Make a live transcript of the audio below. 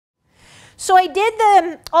So I did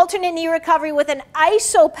the alternate knee recovery with an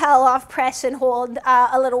iso Pallof press and hold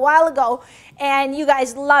a little while ago, and you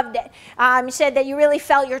guys loved it. You said that you really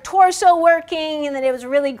felt your torso working and that it was a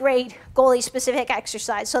really great goalie specific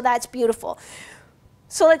exercise, so that's beautiful.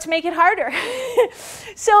 So let's make it harder.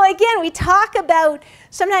 So again, we talk about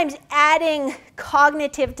sometimes adding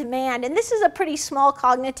cognitive demand, and this is a pretty small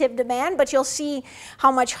cognitive demand, but you'll see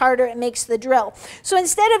how much harder it makes the drill. So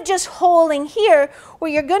instead of just holding here,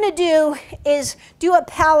 what you're going to do is do a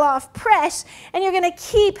Pallof press, and you're going to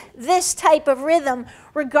keep this type of rhythm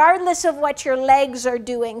regardless of what your legs are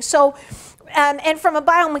doing. So and from a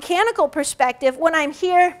biomechanical perspective, when I'm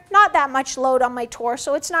here, not that much load on my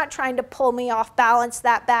torso. It's not trying to pull me off balance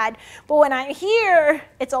that bad. But when I'm here,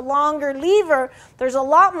 it's a longer lever. There's a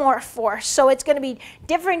lot more force. So it's going to be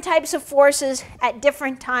different types of forces at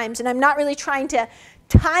different times. And I'm not really trying to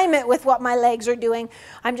time it with what my legs are doing.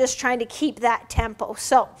 I'm just trying to keep that tempo.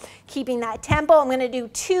 So keeping that tempo, I'm going to do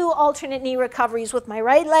 2 alternate knee recoveries with my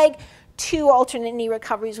right leg, 2 alternate knee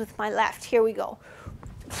recoveries with my left. Here we go.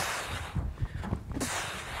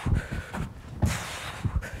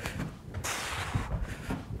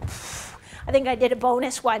 I think I did a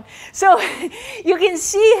bonus one. So you can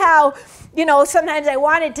see how, you know, sometimes I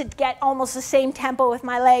wanted to get almost the same tempo with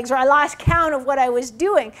my legs, or I lost count of what I was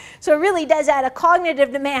doing. So it really does add a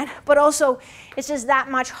cognitive demand, but also it's just that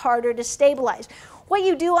much harder to stabilize. What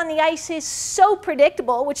you do on the ice is so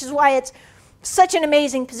predictable, which is why it's such an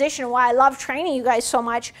amazing position, why I love training you guys so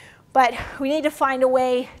much. But we need to find a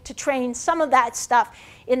way to train some of that stuff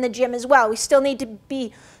in the gym as well. We still need to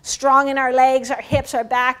be strong in our legs, our hips, our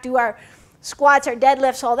back, do our squats, our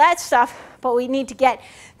deadlifts, all that stuff, but we need to get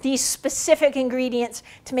these specific ingredients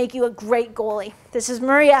to make you a great goalie. This is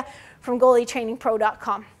Maria from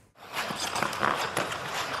GoalieTrainingPro.com.